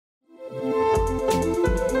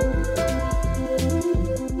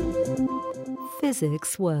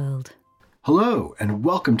Physics World. Hello, and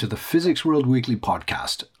welcome to the Physics World Weekly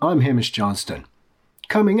podcast. I'm Hamish Johnston.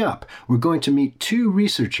 Coming up, we're going to meet two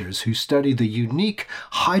researchers who study the unique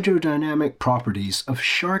hydrodynamic properties of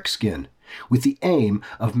shark skin with the aim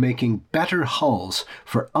of making better hulls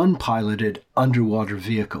for unpiloted underwater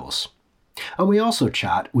vehicles. And we also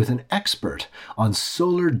chat with an expert on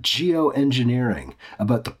solar geoengineering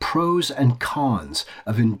about the pros and cons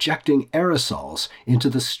of injecting aerosols into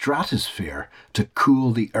the stratosphere to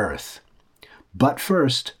cool the Earth. But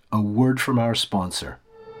first, a word from our sponsor.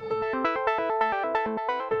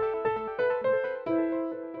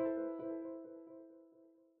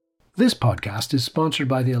 This podcast is sponsored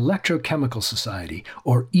by the Electrochemical Society,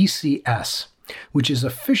 or ECS, which is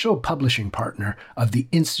official publishing partner of the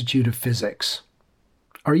Institute of Physics.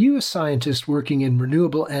 Are you a scientist working in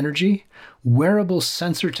renewable energy, wearable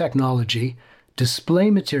sensor technology, display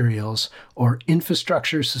materials, or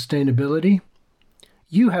infrastructure sustainability?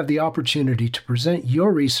 You have the opportunity to present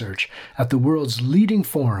your research at the world's leading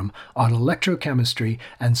forum on electrochemistry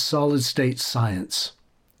and solid-state science.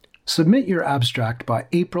 Submit your abstract by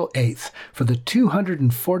April 8th for the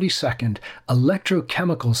 242nd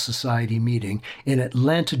Electrochemical Society meeting in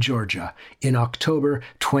Atlanta, Georgia in October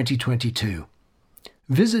 2022.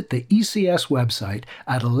 Visit the ECS website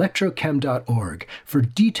at electrochem.org for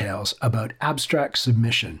details about abstract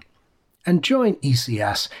submission. And join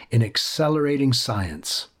ECS in accelerating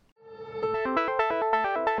science.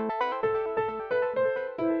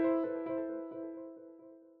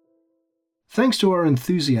 Thanks to our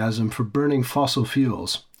enthusiasm for burning fossil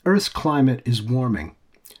fuels, Earth's climate is warming,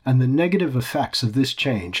 and the negative effects of this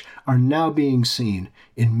change are now being seen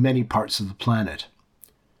in many parts of the planet.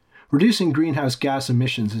 Reducing greenhouse gas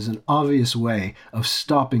emissions is an obvious way of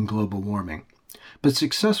stopping global warming, but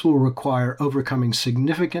success will require overcoming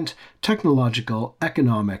significant technological,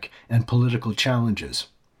 economic, and political challenges.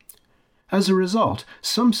 As a result,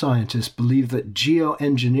 some scientists believe that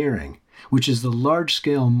geoengineering, which is the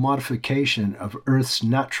large-scale modification of Earth's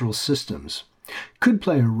natural systems, could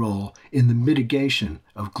play a role in the mitigation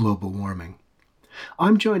of global warming.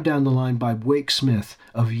 I'm joined down the line by Wake Smith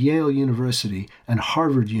of Yale University and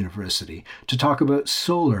Harvard University to talk about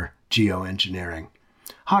solar geoengineering.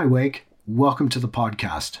 Hi, Wake. Welcome to the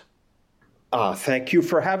podcast. Thank you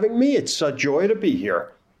for having me. It's a joy to be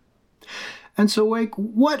here. And so, Wake,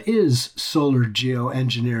 what is solar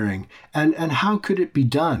geoengineering and how could it be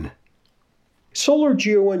done? Solar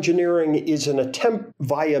geoengineering is an attempt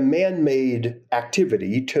via man-made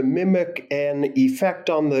activity to mimic an effect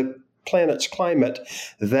on the planet's climate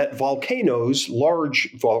that volcanoes,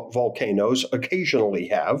 large volcanoes, occasionally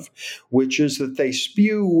have, which is that they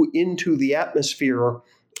spew into the atmosphere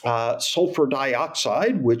sulfur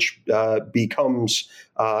dioxide, which becomes,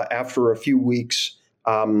 after a few weeks,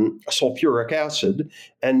 sulfuric acid,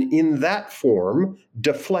 and in that form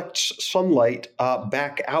deflects sunlight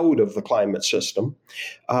back out of the climate system.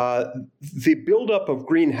 The buildup of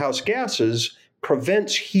greenhouse gases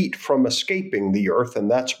prevents heat from escaping the Earth, and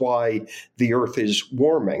that's why the Earth is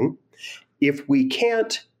warming. If we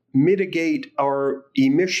can't mitigate our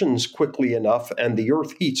emissions quickly enough and the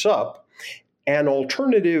Earth heats up, an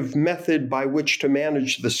alternative method by which to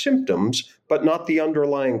manage the symptoms, but not the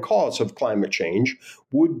underlying cause of climate change,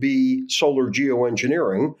 would be solar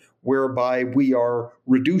geoengineering, whereby we are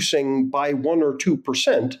reducing by 1 or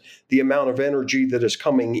 2% the amount of energy that is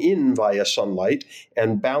coming in via sunlight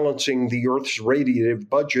and balancing the Earth's radiative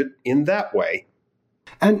budget in that way.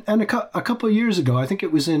 And a couple of years ago, I think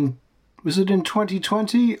was it in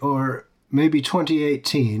 2020 or maybe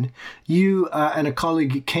 2018, you and a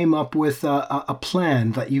colleague came up with a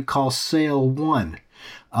plan that you call Sail 1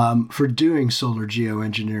 for doing solar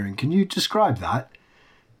geoengineering. Can you describe that?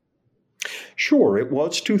 Sure. It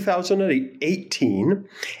was 2018,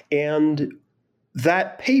 and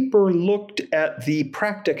that paper looked at the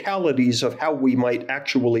practicalities of how we might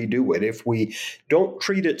actually do it. If we don't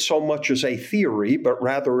treat it so much as a theory, but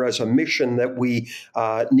rather as a mission that we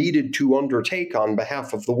needed to undertake on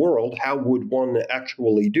behalf of the world, how would one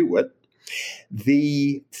actually do it?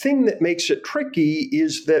 The thing that makes it tricky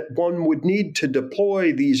is that one would need to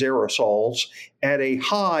deploy these aerosols at a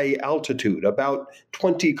high altitude, about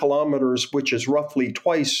 20 kilometers, which is roughly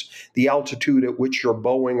twice the altitude at which your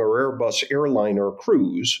Boeing or Airbus airliner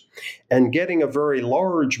cruise, and getting a very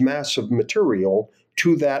large mass of material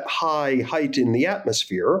to that high height in the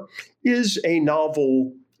atmosphere is a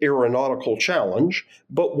novel aeronautical challenge,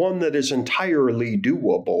 but one that is entirely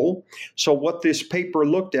doable. So what this paper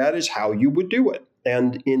looked at is how you would do it.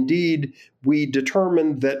 And indeed, we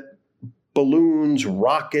determined that balloons,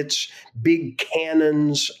 rockets, big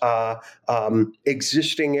cannons,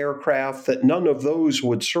 existing aircraft, that none of those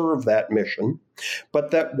would serve that mission,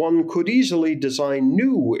 but that one could easily design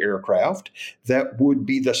new aircraft that would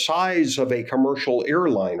be the size of a commercial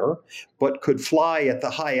airliner, but could fly at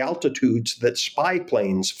the high altitudes that spy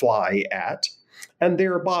planes fly at, and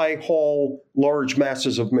thereby haul large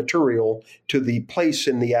masses of material to the place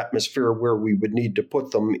in the atmosphere where we would need to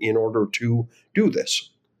put them in order to do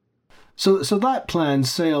this. So that plan,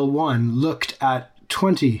 Sail 1, looked at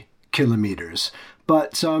 20 kilometers.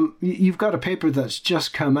 But you've got a paper that's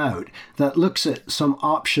just come out that looks at some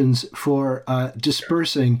options for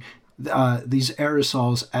dispersing these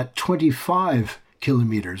aerosols at 25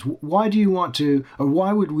 kilometers. Why do you want to, or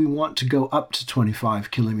why would we want to go up to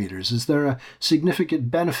 25 kilometers? Is there a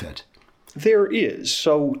significant benefit? There is.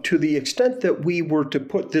 So to the extent that we were to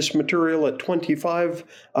put this material at 25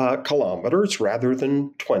 kilometers rather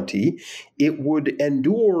than 20, it would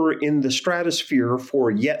endure in the stratosphere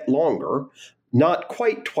for yet longer, not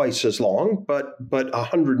quite twice as long, but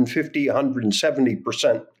 150,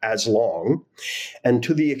 170% as long. And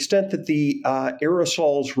to the extent that the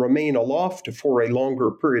aerosols remain aloft for a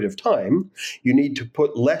longer period of time, you need to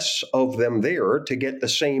put less of them there to get the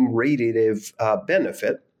same radiative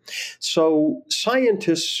benefit. So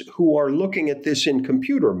scientists who are looking at this in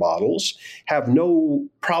computer models have no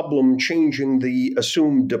problem changing the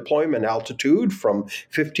assumed deployment altitude from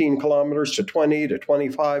 15 kilometers to 20 to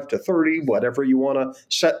 25 to 30, whatever you want to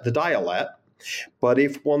set the dial at. But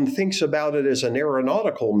if one thinks about it as an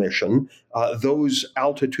aeronautical mission, those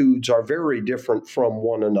altitudes are very different from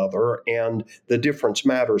one another, and the difference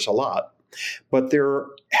matters a lot. But there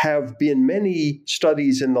have been many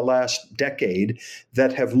studies in the last decade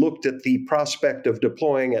that have looked at the prospect of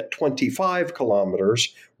deploying at 25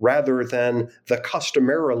 kilometers rather than the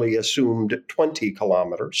customarily assumed 20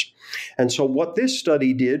 kilometers. And so what this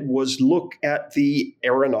study did was look at the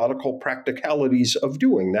aeronautical practicalities of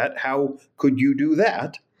doing that. How could you do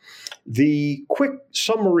that? The quick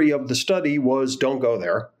summary of the study was don't go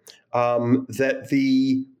there, that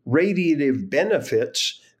the radiative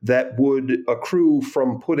benefits that would accrue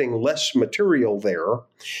from putting less material there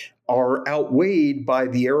are outweighed by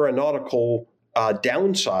the aeronautical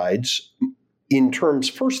downsides in terms,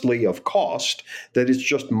 firstly, of cost, that it's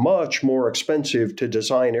just much more expensive to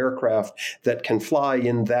design aircraft that can fly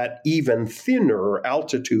in that even thinner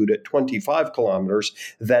altitude at 25 kilometers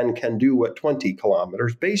than can do at 20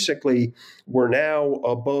 kilometers. Basically, we're now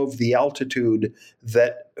above the altitude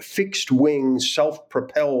that fixed-wing,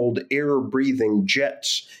 self-propelled, air-breathing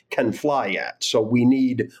jets can fly at. So we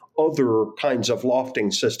need other kinds of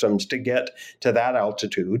lofting systems to get to that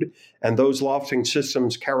altitude. And those lofting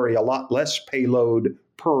systems carry a lot less payload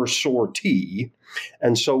per sortie.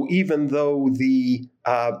 And so even though the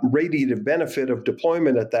radiative benefit of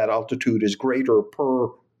deployment at that altitude is greater per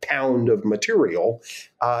pound of material,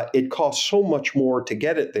 it costs so much more to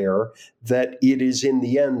get it there that it is in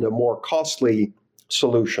the end a more costly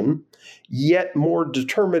solution. Yet more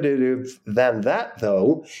determinative than that,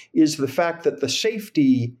 though, is the fact that the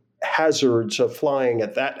safety hazards of flying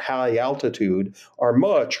at that high altitude are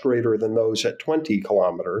much greater than those at 20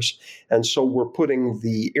 kilometers. And so we're putting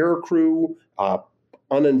the aircrew,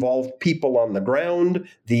 uninvolved people on the ground,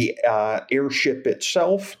 the airship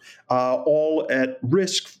itself, all at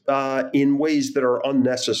risk in ways that are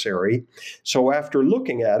unnecessary. So after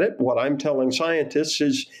looking at it, what I'm telling scientists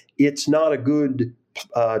is it's not a good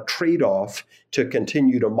trade-off to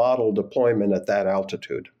continue to model deployment at that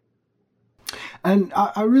altitude. And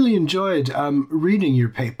I really enjoyed reading your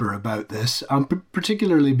paper about this,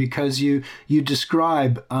 particularly because you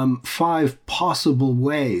describe 5 possible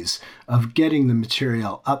ways of getting the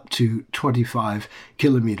material up to 25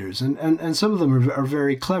 kilometers, and some of them are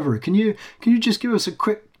very clever. Can you just give us a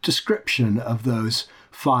quick description of those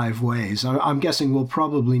 5 ways? I'm guessing we'll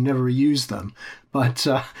probably never use them, but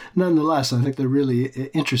nonetheless, I think they're really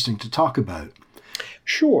interesting to talk about.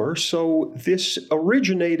 Sure. So this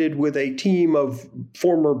originated with a team of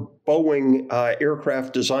former Boeing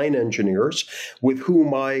aircraft design engineers with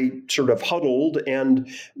whom I sort of huddled, and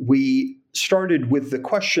we started with the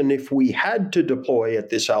question, if we had to deploy at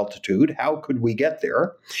this altitude, how could we get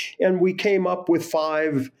there? And we came up with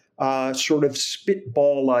 5 sort of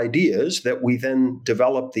spitball ideas that we then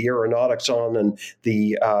developed the aeronautics on and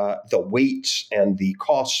the weights and the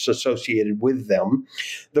costs associated with them.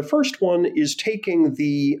 The first one is taking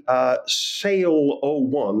the Sail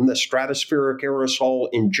 01, the Stratospheric Aerosol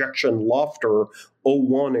Injection Lofter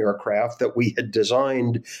 01 aircraft that we had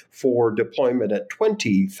designed for deployment at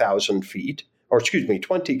 20,000 feet,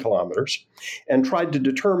 20 kilometers, and tried to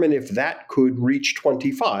determine if that could reach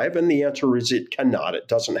 25. And the answer is it cannot. It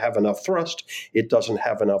doesn't have enough thrust. It doesn't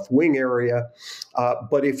have enough wing area.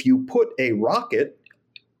 But if you put a rocket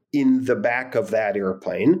in the back of that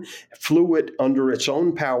airplane, flew it under its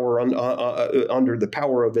own power, under the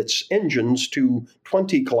power of its engines to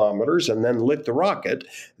 20 kilometers, and then lit the rocket,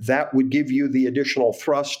 that would give you the additional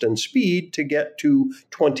thrust and speed to get to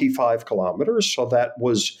 25 kilometers. So that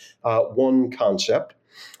was one concept.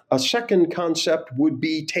 A second concept would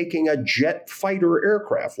be taking a jet fighter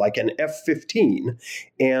aircraft like an F-15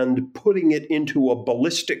 and putting it into a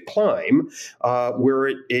ballistic climb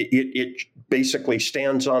where it basically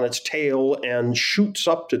stands on its tail and shoots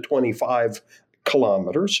up to 25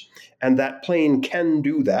 kilometers. And that plane can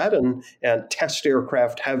do that, and test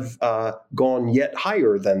aircraft have gone yet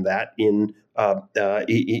higher than that in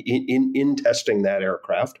testing that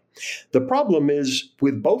aircraft. The problem is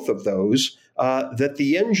with both of those, that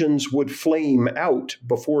the engines would flame out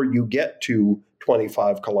before you get to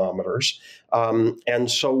 25 kilometers.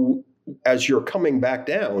 And so as you're coming back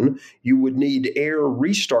down, you would need air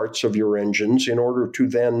restarts of your engines in order to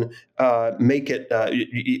then make it,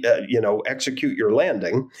 execute your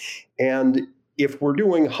landing. And if we're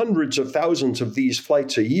doing hundreds of thousands of these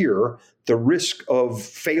flights a year, the risk of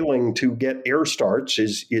failing to get air starts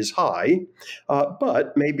is high.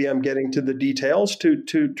 But maybe I'm getting to the details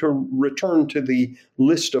to return to the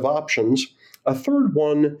list of options. A third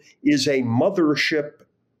one is a mothership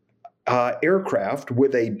aircraft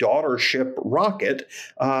with a daughter ship rocket,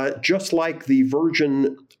 just like the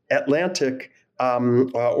Virgin Atlantic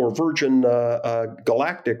or Virgin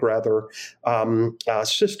Galactic, rather,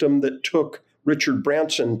 system that took Richard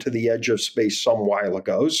Branson to the edge of space some while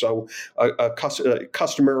ago. So a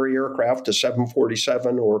customary aircraft, a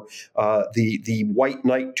 747 or the White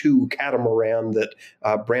Knight II catamaran that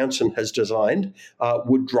Branson has designed,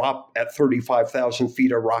 would drop at 35,000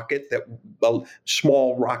 feet a rocket, a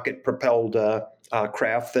small rocket-propelled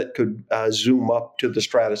craft that could zoom up to the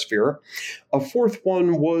stratosphere. A fourth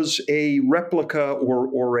one was a replica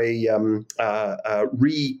or a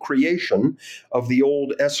recreation of the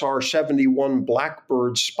old SR-71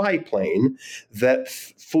 Blackbird spy plane that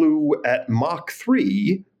flew at Mach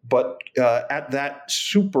 3, but at that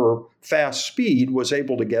super fast speed was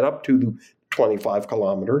able to get up to 25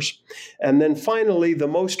 kilometers. And then finally, the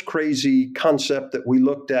most crazy concept that we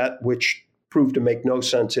looked at, which proved to make no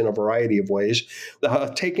sense in a variety of ways,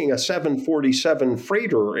 taking a 747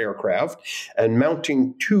 freighter aircraft and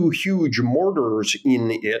mounting two huge mortars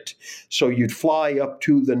in it. So you'd fly up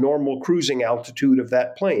to the normal cruising altitude of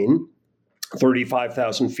that plane,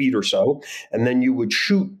 35,000 feet or so, and then you would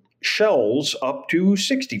shoot shells up to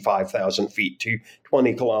 65,000 feet to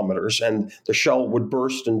 20 kilometers, and the shell would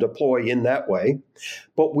burst and deploy in that way.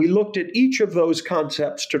 But we looked at each of those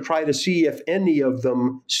concepts to try to see if any of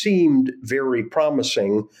them seemed very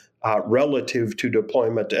promising relative to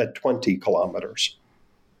deployment at 20 kilometers.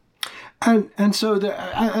 And so,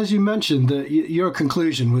 as you mentioned, your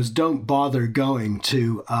conclusion was don't bother going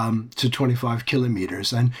to 25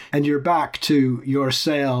 kilometers, and you're back to your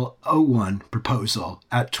Sail 01 proposal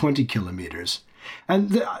at 20 kilometers.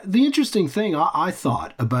 And the interesting thing I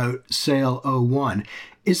thought about Sail 01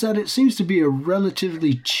 is that it seems to be a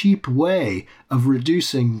relatively cheap way of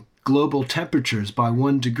reducing global temperatures by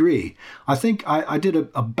 1 degree. I think I did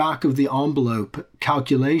a back of the envelope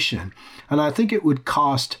calculation, and I think it would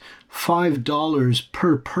cost $5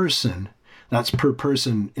 per person, that's per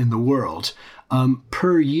person in the world,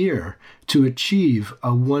 per year to achieve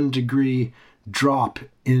a 1 degree drop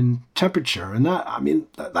in temperature. And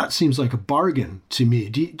that seems like a bargain to me.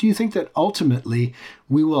 Do you think that ultimately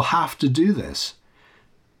we will have to do this?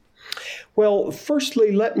 Well,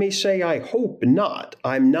 firstly, let me say I hope not.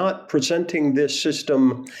 I'm not presenting this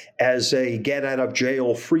system as a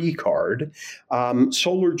get-out-of-jail-free card.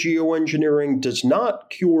 Solar geoengineering does not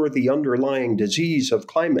cure the underlying disease of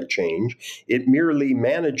climate change. It merely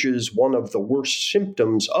manages one of the worst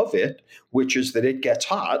symptoms of it, which is that it gets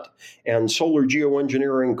hot, and solar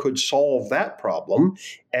geoengineering could solve that problem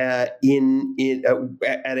at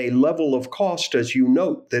a level of cost, as you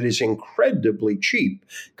note, that is incredibly cheap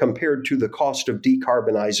compared to the cost of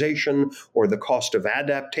decarbonization or the cost of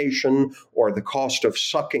adaptation or the cost of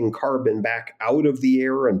sucking carbon back out of the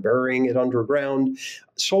air and burying it underground.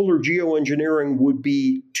 Solar geoengineering would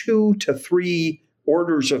be 2 to 3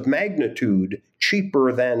 orders of magnitude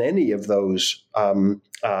cheaper than any of those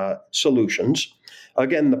solutions.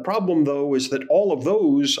 Again, the problem, though, is that all of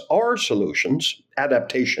those are solutions.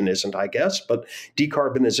 Adaptation isn't, I guess, but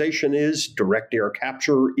decarbonization is, direct air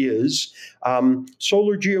capture is.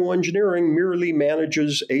 Solar geoengineering merely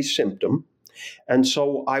manages a symptom. And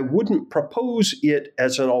so I wouldn't propose it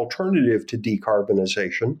as an alternative to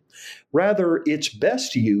decarbonization. Rather, its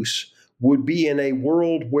best use would be in a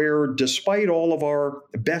world where, despite all of our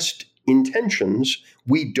best intentions,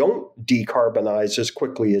 we don't decarbonize as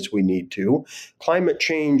quickly as we need to. Climate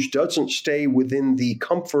change doesn't stay within the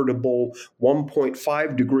comfortable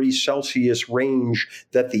 1.5 degrees Celsius range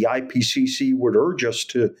that the IPCC would urge us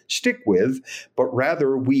to stick with, but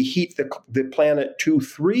rather we heat the planet to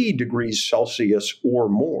 3 degrees Celsius or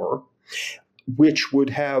more, which would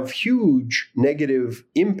have huge negative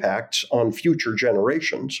impacts on future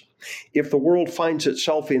generations. If the world finds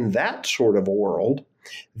itself in that sort of a world,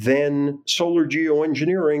 then solar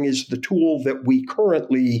geoengineering is the tool that we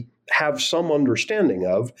currently have some understanding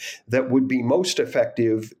of that would be most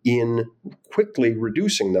effective in quickly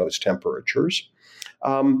reducing those temperatures.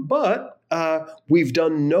 But we've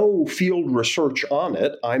done no field research on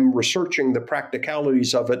it. I'm researching the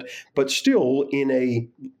practicalities of it, but still in a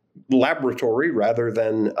laboratory rather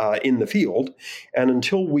than in the field. And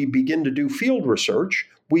until we begin to do field research,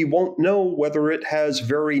 we won't know whether it has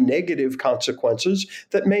very negative consequences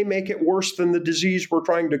that may make it worse than the disease we're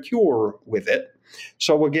trying to cure with it.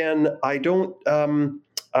 So again, I don't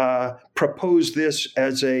propose this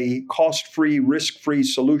as a cost-free, risk-free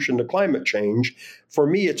solution to climate change. For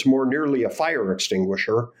me, it's more nearly a fire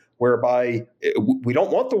extinguisher, whereby we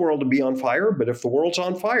don't want the world to be on fire, but if the world's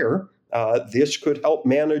on fire, this could help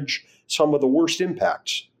manage some of the worst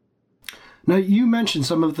impacts. Now, you mentioned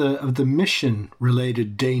some of the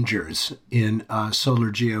mission-related dangers in solar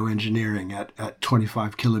geoengineering at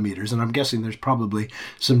 25 kilometers, and I'm guessing there's probably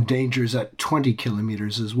some dangers at 20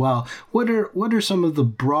 kilometers as well. What are some of the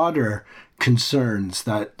broader concerns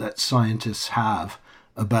that scientists have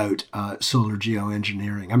about solar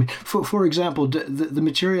geoengineering? I mean, for example, the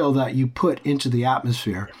material that you put into the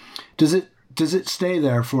atmosphere, does it stay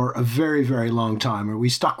there for a very, very long time? Are we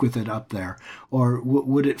stuck with it up there? Or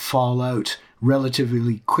would it fall out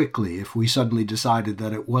relatively quickly if we suddenly decided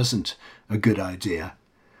that it wasn't a good idea?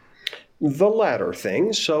 The latter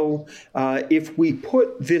thing. So if we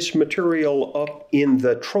put this material up in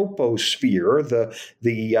the troposphere,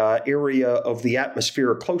 the area of the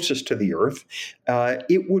atmosphere closest to the Earth,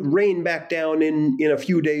 it would rain back down in a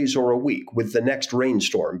few days or a week with the next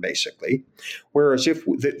rainstorm, basically. Whereas if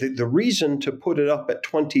the reason to put it up at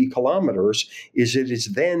 20 kilometers is it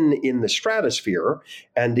is then in the stratosphere,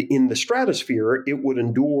 and in the stratosphere, it would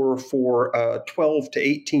endure for 12 to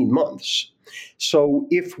 18 months. So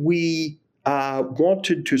if we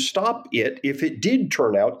wanted to stop it, if it did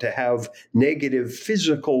turn out to have negative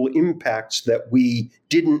physical impacts that we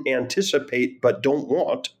didn't anticipate but don't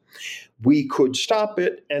want, we could stop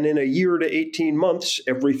it, and in a year to 18 months,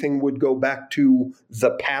 everything would go back to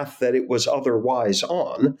the path that it was otherwise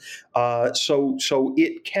on. So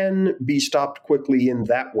it can be stopped quickly in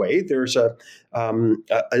that way. There's an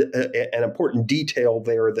important detail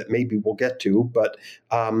there that maybe we'll get to, but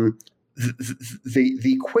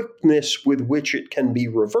the quickness with which it can be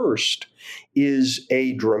reversed is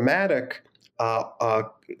a dramatic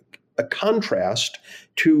a contrast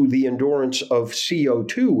to the endurance of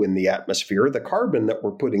CO2 in the atmosphere, the carbon that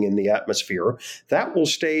we're putting in the atmosphere. That will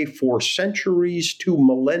stay for centuries to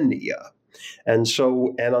millennia. And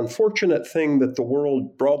so an unfortunate thing that the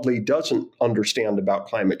world broadly doesn't understand about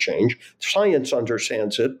climate change, science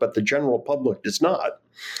understands it, but the general public does not,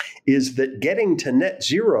 is that getting to net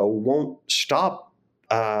zero won't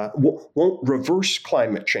reverse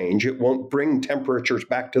climate change. It won't bring temperatures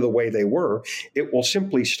back to the way they were. It will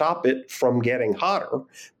simply stop it from getting hotter,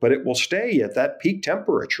 but it will stay at that peak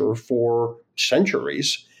temperature for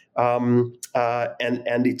centuries. And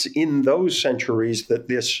it's in those centuries that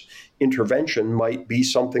this intervention might be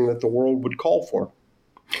something that the world would call for.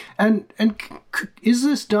 And is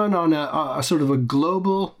this done on a sort of a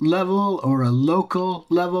global level or a local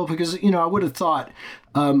level? Because, I would have thought,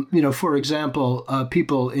 for example,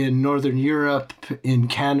 people in Northern Europe, in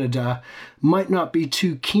Canada, might not be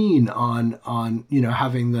too keen on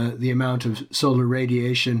having the amount of solar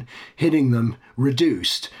radiation hitting them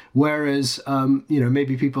reduced. Whereas,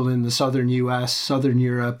 maybe people in the southern US, southern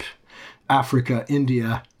Europe, Africa,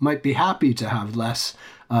 India might be happy to have less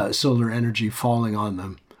solar energy falling on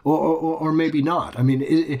them, or maybe not. I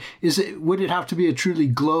mean, would it have to be a truly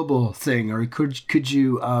global thing, or could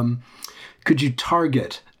you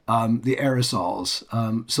target the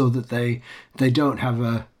aerosols so that they don't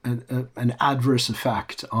have an adverse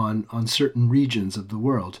effect on certain regions of the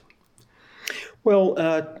world?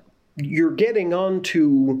 Well, you're getting on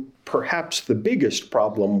to perhaps the biggest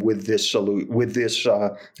problem with this tool,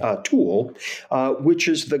 which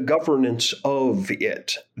is the governance of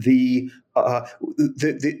it. The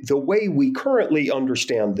way we currently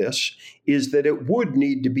understand this is that it would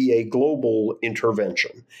need to be a global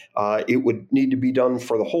intervention. It would need to be done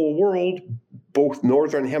for the whole world, both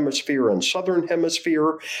northern hemisphere and southern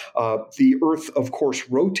hemisphere. The Earth, of course,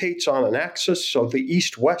 rotates on an axis, so the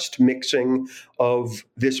east-west mixing of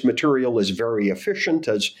this material is very efficient,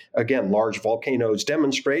 as, again, large volcanoes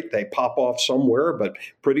demonstrate. They pop off somewhere, but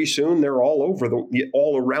pretty soon they're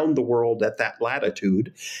all around the world at that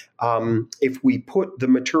latitude. If we put the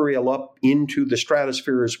material up into the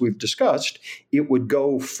stratosphere, as we've discussed, it would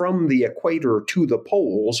go from the equator to the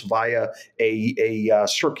poles via a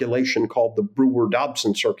circulation called the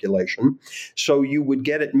Brewer-Dobson circulation. So you would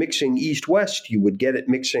get it mixing east-west, you would get it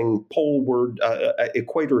mixing poleward,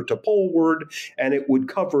 equator to poleward, and it would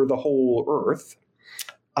cover the whole Earth.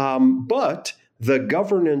 But the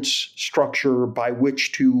governance structure by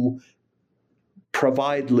which to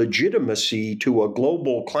provide legitimacy to a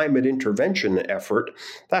global climate intervention effort,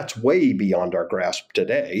 that's way beyond our grasp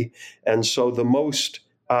today. And so the most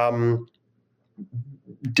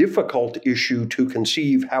difficult issue to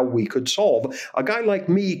conceive how we could solve. A guy like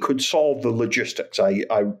me could solve the logistics. I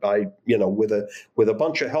with a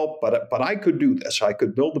bunch of help, but I could do this. I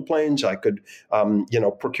could build the planes. I could,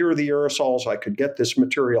 procure the aerosols. I could get this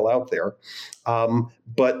material out there.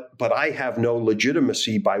 But I have no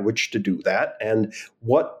legitimacy by which to do that. And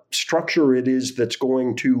what structure it is that's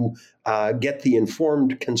going to get the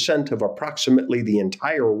informed consent of approximately the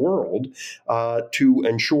entire world to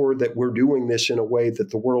ensure that we're doing this in a way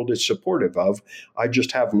that the world is supportive of, I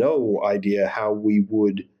just have no idea how we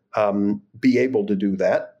would be able to do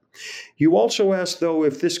that. You also asked, though,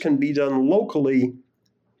 if this can be done locally.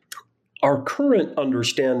 Our current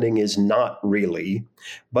understanding is not really,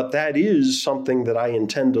 but that is something that I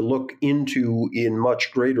intend to look into in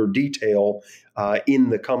much greater detail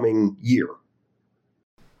in the coming year.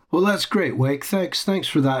 Well, that's great, Wake. Thanks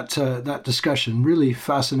for that discussion. Really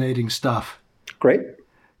fascinating stuff. Great.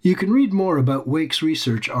 You can read more about Wake's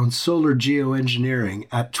research on solar geoengineering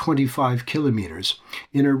at 25 kilometers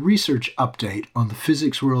in a research update on the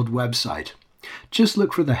Physics World website. Just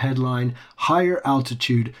look for the headline, Higher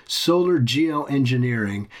Altitude Solar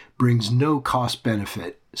Geoengineering Brings No Cost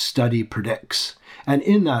Benefit, Study Predicts. And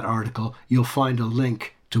in that article, you'll find a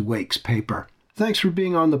link to Wake's paper. Thanks for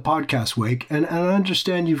being on the podcast, Wake. And I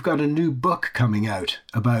understand you've got a new book coming out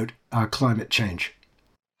about climate change.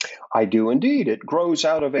 I do indeed. It grows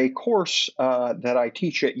out of a course that I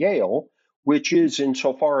teach at Yale, which is,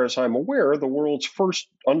 insofar as I'm aware, the world's first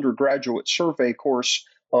undergraduate survey course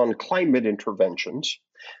on climate interventions.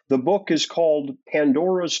 The book is called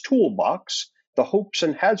Pandora's Toolbox, The Hopes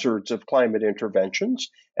and Hazards of Climate Interventions,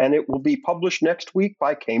 and it will be published next week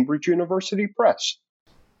by Cambridge University Press.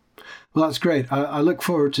 Well, that's great. I look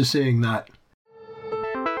forward to seeing that.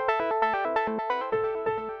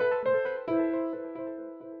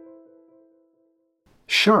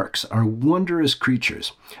 Sharks are wondrous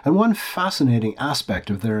creatures, and one fascinating aspect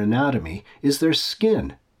of their anatomy is their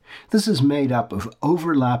skin. This is made up of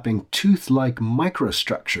overlapping tooth-like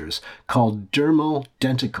microstructures called dermal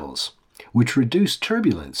denticles, which reduce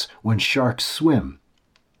turbulence when sharks swim.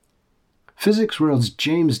 Physics World's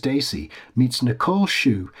James Dacey meets Nicole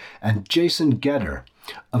Hsu and Jason Gedder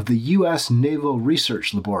of the U.S. Naval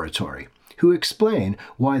Research Laboratory, who explain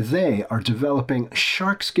why they are developing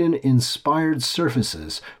sharkskin-inspired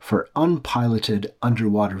surfaces for unpiloted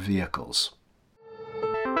underwater vehicles.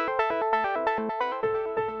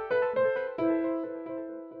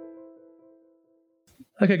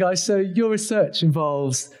 Okay, guys, so your research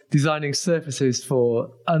involves designing surfaces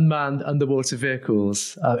for unmanned underwater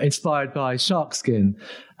vehicles inspired by shark skin.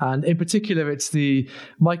 And in particular, it's the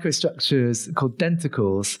microstructures called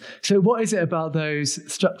denticles. So what is it about those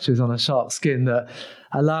structures on a shark's skin that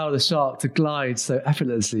allow the shark to glide so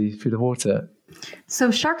effortlessly through the water?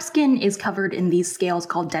 So shark skin is covered in these scales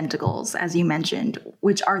called denticles, as you mentioned,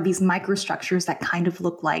 which are these microstructures that kind of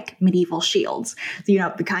look like medieval shields.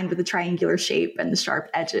 So, the kind with the triangular shape and the sharp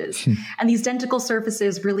edges. And these denticle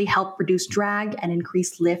surfaces really help reduce drag and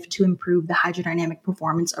increase lift to improve the hydrodynamic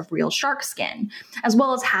performance of real shark skin, as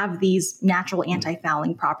well as have these natural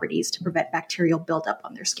anti-fouling properties to prevent bacterial buildup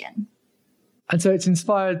on their skin. And so it's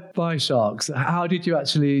inspired by sharks. How did you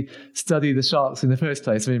actually study the sharks in the first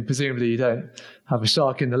place? I mean, presumably you don't have a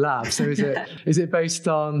shark in the lab. So is it based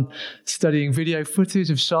on studying video footage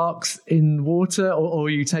of sharks in water, or are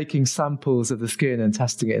you taking samples of the skin and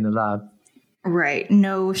testing it in the lab? Right.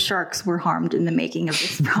 No sharks were harmed in the making of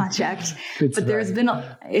this project. But there's been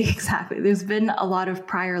a lot of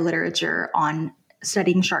prior literature on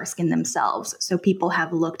studying shark skin themselves. So people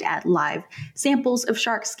have looked at live samples of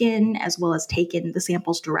shark skin as well as taken the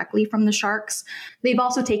samples directly from the sharks. They've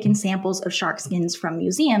also taken samples of shark skins from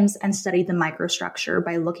museums and studied the microstructure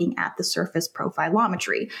by looking at the surface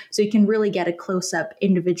profilometry. So you can really get a close-up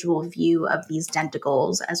individual view of these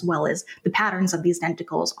denticles as well as the patterns of these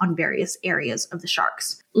denticles on various areas of the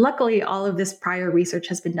sharks. Luckily, all of this prior research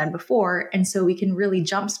has been done before, and so we can really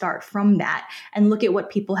jumpstart from that and look at what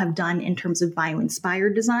people have done in terms of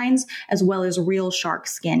bio-inspired designs, as well as real shark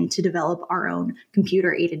skin to develop our own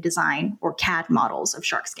computer-aided design or CAD models of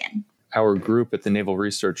shark skin. Our group at the Naval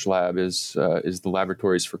Research Lab is the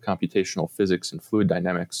Laboratories for Computational Physics and Fluid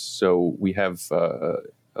Dynamics. So we have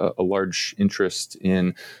a large interest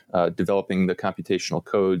in developing the computational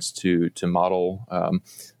codes to model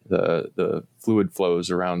the fluid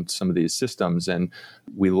flows around some of these systems, and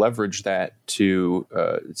we leverage that to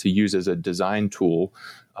use as a design tool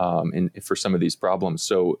for some of these problems.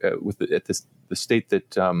 So at the state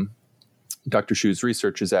that Dr. Shu's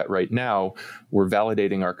research is at right now, we're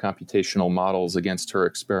validating our computational models against her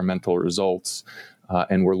experimental results.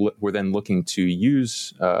 And we're then looking to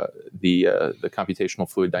use the computational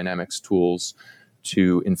fluid dynamics tools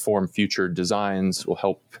to inform future designs. Will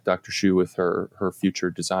help Dr. Shu with her future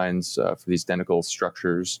designs for these denticle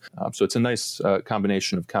structures. So it's a nice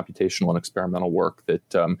combination of computational and experimental work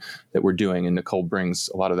that we're doing. And Nicole brings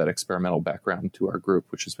a lot of that experimental background to our group,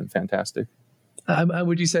 which has been fantastic. And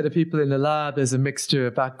would you say the people in the lab, there's a mixture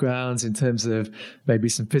of backgrounds in terms of maybe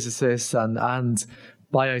some physicists and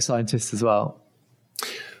bioscientists as well?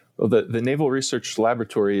 Well, the Naval Research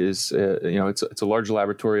Laboratory is, it's a large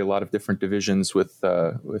laboratory, a lot of different divisions with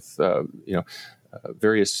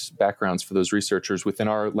various backgrounds for those researchers. Within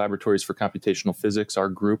our Laboratories for Computational Physics, our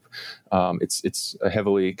group, it's a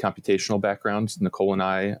heavily computational background. Nicole and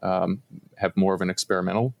I have more of an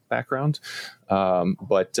experimental background.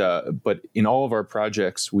 But in all of our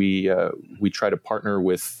projects, we try to partner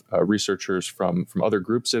with researchers from other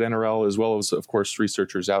groups at NRL, as well as, of course,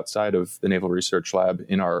 researchers outside of the Naval Research Lab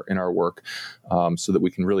in our work, so that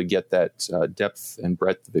we can really get that depth and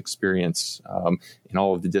breadth of experience in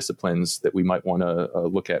all of the disciplines that we might want to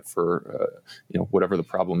look at for whatever the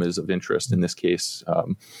problem is of interest. In this case,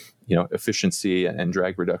 efficiency and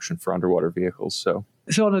drag reduction for underwater vehicles.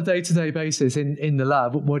 So on a day-to-day basis in the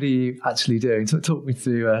lab, what are you actually doing? Talk me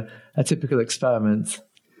through a typical experiment.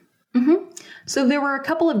 Mm-hmm. So there were a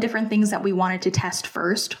couple of different things that we wanted to test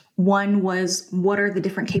first. One was, what are the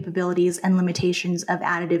different capabilities and limitations of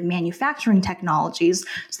additive manufacturing technologies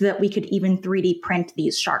so that we could even 3D print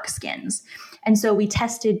these shark skins? And so we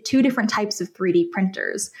tested two different types of 3D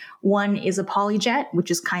printers. One is a PolyJet,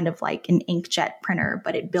 which is kind of like an inkjet printer,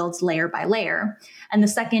 but it builds layer by layer. And the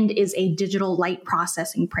second is a digital light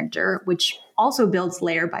processing printer, which also builds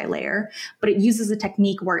layer by layer, but it uses a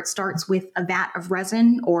technique where it starts with a vat of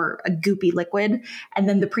resin or a goopy liquid, and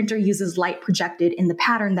then the printer uses light projected in the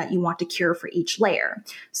pattern that you want to cure for each layer.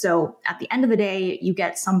 So at the end of the day, you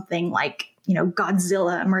get something like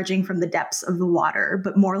Godzilla emerging from the depths of the water,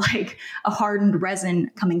 but more like a hardened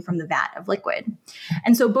resin coming from the vat of liquid.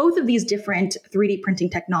 And so both of these different 3D printing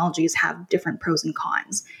technologies have different pros and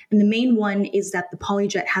cons. And the main one is that the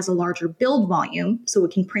PolyJet has a larger build volume, so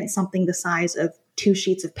it can print something the size of 2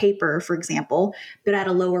 sheets of paper, for example, but at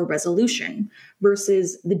a lower resolution,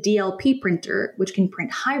 versus the DLP printer, which can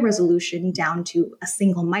print high resolution down to a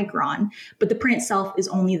single micron, but the print itself is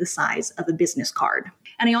only the size of a business card.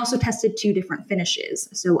 And I also tested 2 different finishes,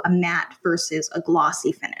 so a matte versus a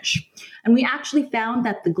glossy finish. And we actually found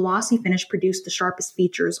that the glossy finish produced the sharpest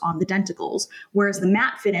features on the denticles, whereas the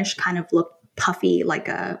matte finish kind of looked puffy, like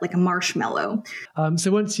a marshmallow.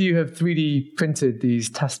 So once you have 3D printed these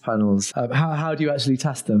test panels, how do you actually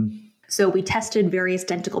test them? So we tested various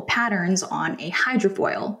denticle patterns on a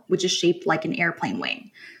hydrofoil, which is shaped like an airplane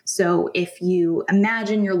wing. So if you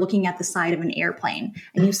imagine you're looking at the side of an airplane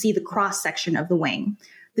and you see the cross section of the wing,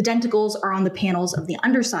 the denticles are on the panels of the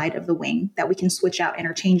underside of the wing that we can switch out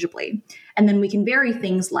interchangeably. And then we can vary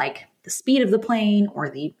things like the speed of the plane or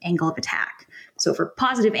the angle of attack. So for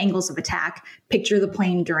positive angles of attack, picture the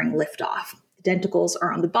plane during liftoff. The denticles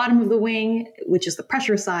are on the bottom of the wing, which is the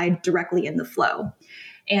pressure side, directly in the flow.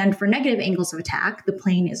 And for negative angles of attack, the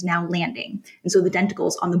plane is now landing. And so the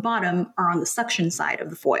denticles on the bottom are on the suction side of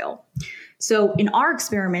the foil. So in our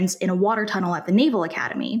experiments in a water tunnel at the Naval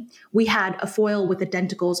Academy, we had a foil with the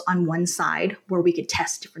denticles on one side where we could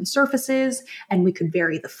test different surfaces and we could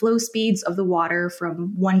vary the flow speeds of the water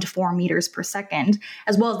from 1 to 4 meters per second,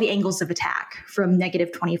 as well as the angles of attack from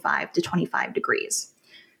 -25 to 25 degrees.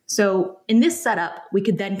 So in this setup, we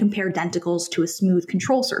could then compare denticles to a smooth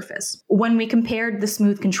control surface. When we compared the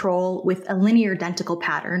smooth control with a linear denticle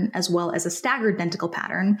pattern as well as a staggered denticle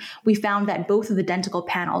pattern, we found that both of the denticle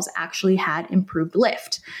panels actually had improved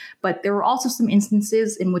lift. But there were also some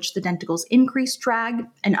instances in which the denticles increased drag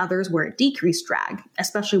and others where it decreased drag,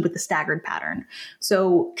 especially with the staggered pattern.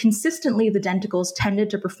 So consistently, the denticles tended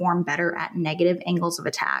to perform better at negative angles of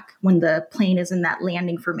attack when the plane is in that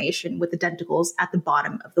landing formation with the denticles at the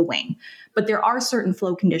bottom of the wing. But there are certain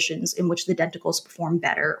flow conditions in which the denticles perform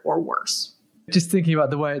better or worse. Just thinking about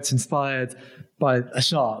the way it's inspired by a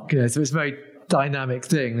shark, so it's a very dynamic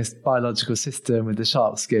thing, this biological system with the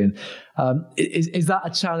shark skin. Is that a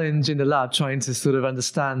challenge in the lab, trying to sort of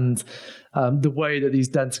understand the way that these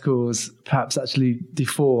denticles perhaps actually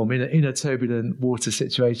deform in a turbulent water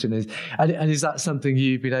situation? And is that something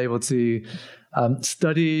you've been able to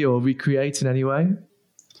study or recreate in any way?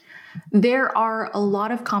 There are a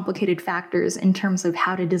lot of complicated factors in terms of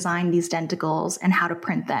how to design these denticles and how to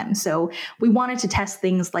print them. So we wanted to test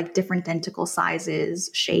things like different denticle sizes,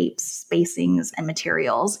 shapes, spacings, and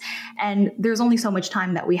materials. And there's only so much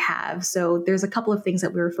time that we have. So there's a couple of things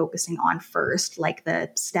that we were focusing on first, like the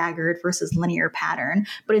staggered versus linear pattern.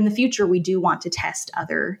 But in the future, we do want to test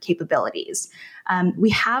other capabilities. We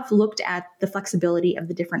have looked at the flexibility of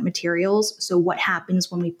the different materials. So what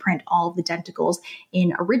happens when we print all of the denticles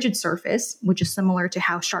in a rigid surface, which is similar to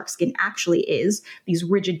how shark skin actually is, these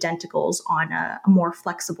rigid denticles on a more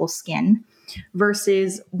flexible skin,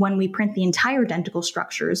 versus when we print the entire denticle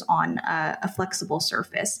structures on a flexible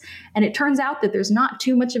surface. And it turns out that there's not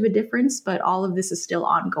too much of a difference, but all of this is still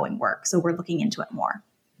ongoing work. So we're looking into it more.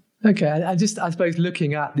 Okay, and I suppose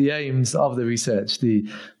looking at the aims of the research, the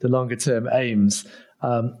longer term aims.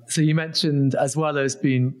 So you mentioned, as well as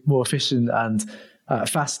being more efficient and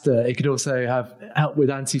faster, it could also help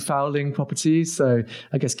with anti-fouling properties. So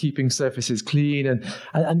I guess keeping surfaces clean,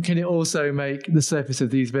 and can it also make the surface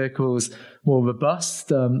of these vehicles more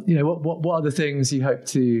robust? What are the things you hope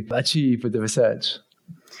to achieve with the research?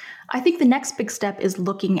 I think the next big step is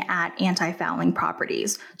looking at anti-fouling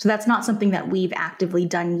properties. So that's not something that we've actively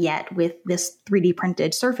done yet with this 3D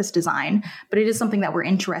printed surface design, but it is something that we're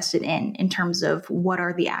interested in terms of what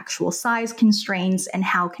are the actual size constraints and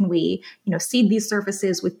how can we, seed these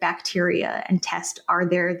surfaces with bacteria and test, are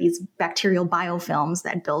there these bacterial biofilms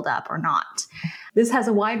that build up or not? This has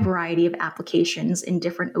a wide variety of applications in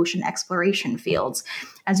different ocean exploration fields.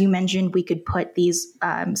 As you mentioned, we could put these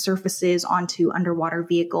surfaces onto underwater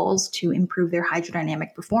vehicles to improve their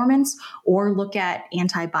hydrodynamic performance or look at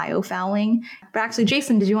anti-biofouling. But actually,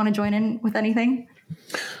 Jason, did you want to join in with anything?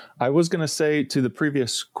 I was going to say to the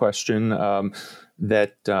previous question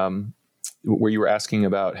that where you were asking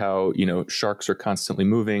about how, sharks are constantly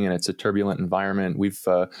moving and it's a turbulent environment. We've,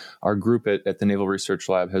 our group at the Naval Research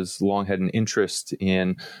Lab has long had an interest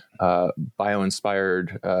in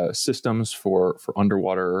bio-inspired systems for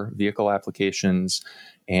underwater vehicle applications.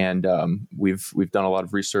 And we've done a lot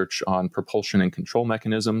of research on propulsion and control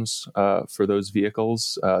mechanisms for those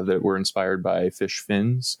vehicles that were inspired by fish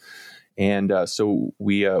fins. And so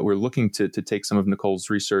we're looking to take some of Nicole's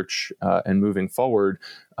research and moving forward,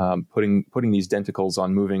 putting these denticles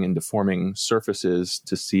on moving and deforming surfaces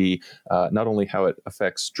to see not only how it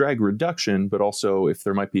affects drag reduction, but also if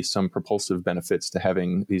there might be some propulsive benefits to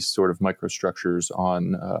having these sort of microstructures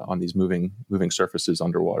on these moving surfaces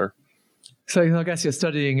underwater. So I guess you're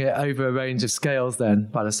studying it over a range of scales then,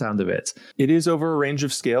 by the sound of it. It is over a range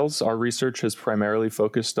of scales. Our research has primarily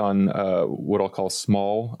focused on what I'll call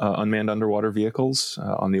small unmanned underwater vehicles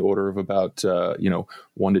on the order of about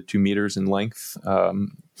 1 to 2 meters in length,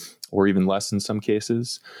 or even less in some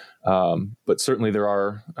cases. But certainly there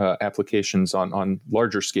are applications on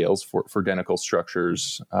larger scales for denticle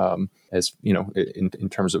structures, as in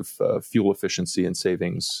terms of fuel efficiency and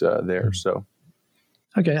savings there. Mm-hmm. So.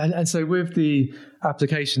 Okay, and so with the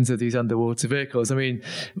applications of these underwater vehicles, I mean,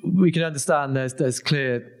 we can understand there's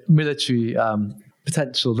clear military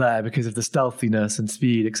potential there because of the stealthiness and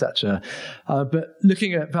speed, etc. But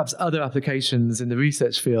looking at perhaps other applications in the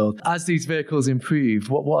research field, as these vehicles improve,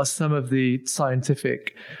 what are some of the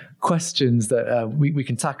scientific questions that we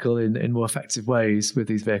can tackle in more effective ways with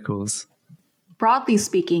these vehicles? Broadly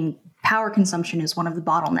speaking, power consumption is one of the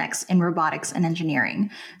bottlenecks in robotics and engineering.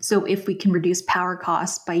 So if we can reduce power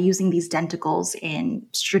costs by using these denticles in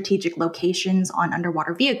strategic locations on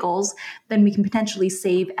underwater vehicles, then we can potentially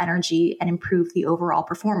save energy and improve the overall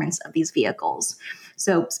performance of these vehicles.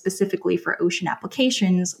 So specifically for ocean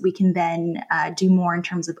applications, we can then do more in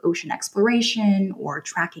terms of ocean exploration or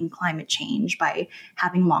tracking climate change by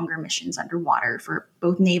having longer missions underwater for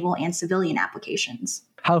both naval and civilian applications.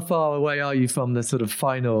 How far away are you from the sort of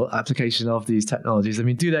final application of these technologies? I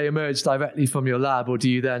mean, do they emerge directly from your lab, or do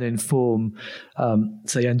you then inform,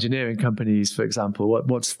 say, engineering companies, for example?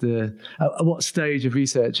 What stage of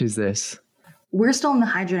research is this? We're still in the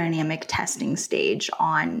hydrodynamic testing stage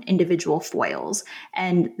on individual foils.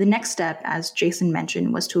 And the next step, as Jason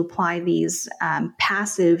mentioned, was to apply these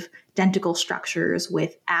passive denticle structures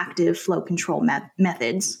with active flow control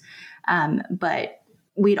methods. But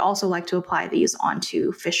we'd also like to apply these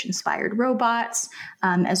onto fish-inspired robots,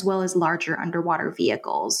 as well as larger underwater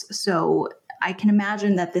vehicles. So I can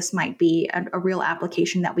imagine that this might be a real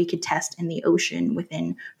application that we could test in the ocean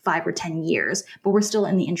within 5 or 10 years, but we're still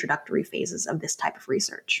in the introductory phases of this type of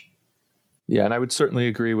research. Yeah, and I would certainly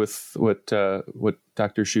agree with what Dr.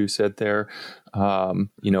 Xu said there.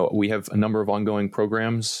 We have a number of ongoing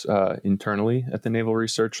programs internally at the Naval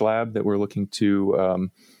Research Lab that we're looking to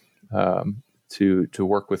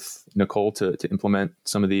work with Nicole to implement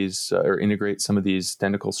some of these or integrate some of these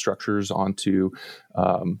denticle structures onto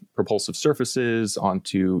propulsive surfaces,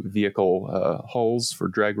 onto vehicle hulls for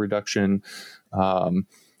drag reduction,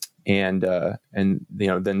 and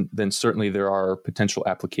then certainly there are potential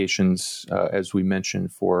applications, as we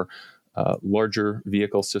mentioned, for larger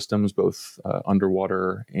vehicle systems, both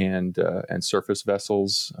underwater and surface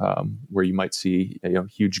vessels, where you might see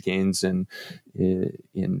huge gains in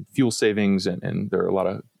fuel savings, and there are a lot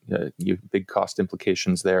of big cost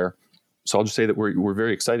implications there. So I'll just say that we're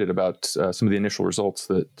very excited about some of the initial results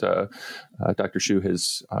that Dr. Xu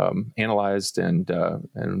has analyzed, and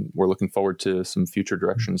we're looking forward to some future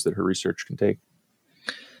directions that her research can take.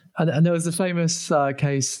 And there was a famous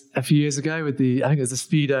case a few years ago with I think it was the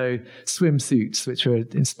Speedo swimsuits, which were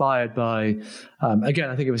inspired by, again,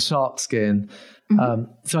 I think it was shark skin.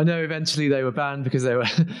 Mm-hmm. So I know eventually they were banned because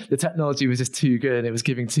the technology was just too good and it was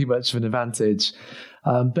giving too much of an advantage.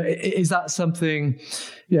 But is that something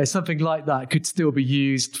like that could still be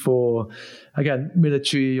used for, again,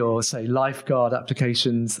 military or, say, lifeguard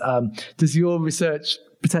applications? Does your research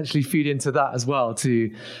potentially feed into that as well,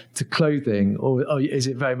 to clothing, or is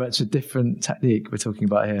it very much a different technique we're talking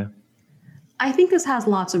about here? I think this has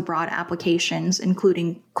lots of broad applications,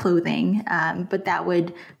 including clothing, but that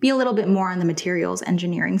would be a little bit more on the materials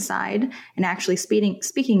engineering side. And actually,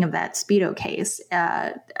 speaking of that Speedo case,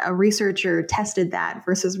 a researcher tested that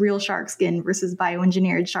versus real shark skin versus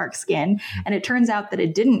bioengineered shark skin. And it turns out that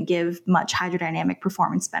it didn't give much hydrodynamic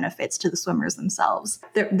performance benefits to the swimmers themselves.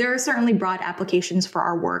 There are certainly broad applications for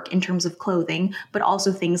our work in terms of clothing, but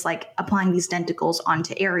also things like applying these denticles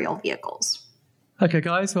onto aerial vehicles. Okay,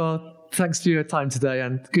 guys, well, thanks for your time today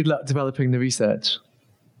and good luck developing the research.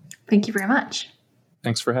 Thank you very much.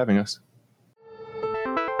 Thanks for having us.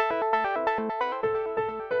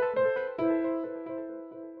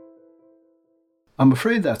 I'm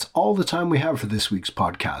afraid that's all the time we have for this week's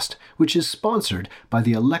podcast, which is sponsored by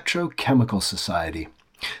the Electrochemical Society.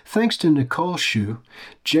 Thanks to Nicole Xu,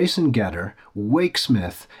 Jason Getter, Wake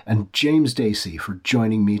Smith, and James Dacey for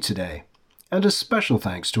joining me today. And a special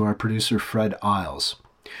thanks to our producer Fred Isles.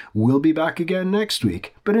 We'll be back again next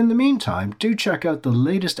week, but in the meantime, do check out the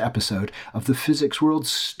latest episode of the Physics World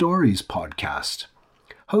Stories podcast.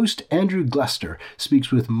 Host Andrew Glester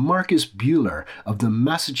speaks with Marcus Buehler of the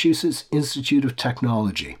Massachusetts Institute of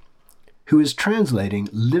Technology, who is translating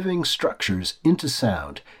living structures into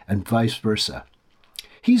sound and vice versa.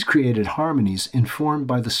 He's created harmonies informed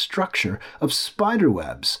by the structure of spider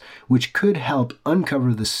webs, which could help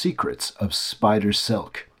uncover the secrets of spider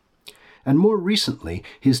silk. And more recently,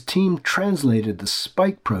 his team translated the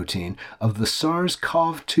spike protein of the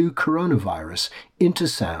SARS-CoV-2 coronavirus into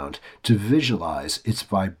sound to visualize its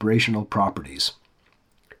vibrational properties.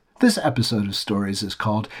 This episode of Stories is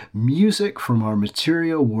called Music from Our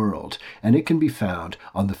Material World, and it can be found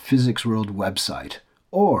on the Physics World website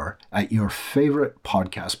or at your favorite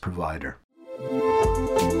podcast provider.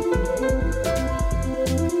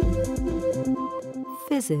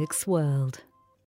 Physics World.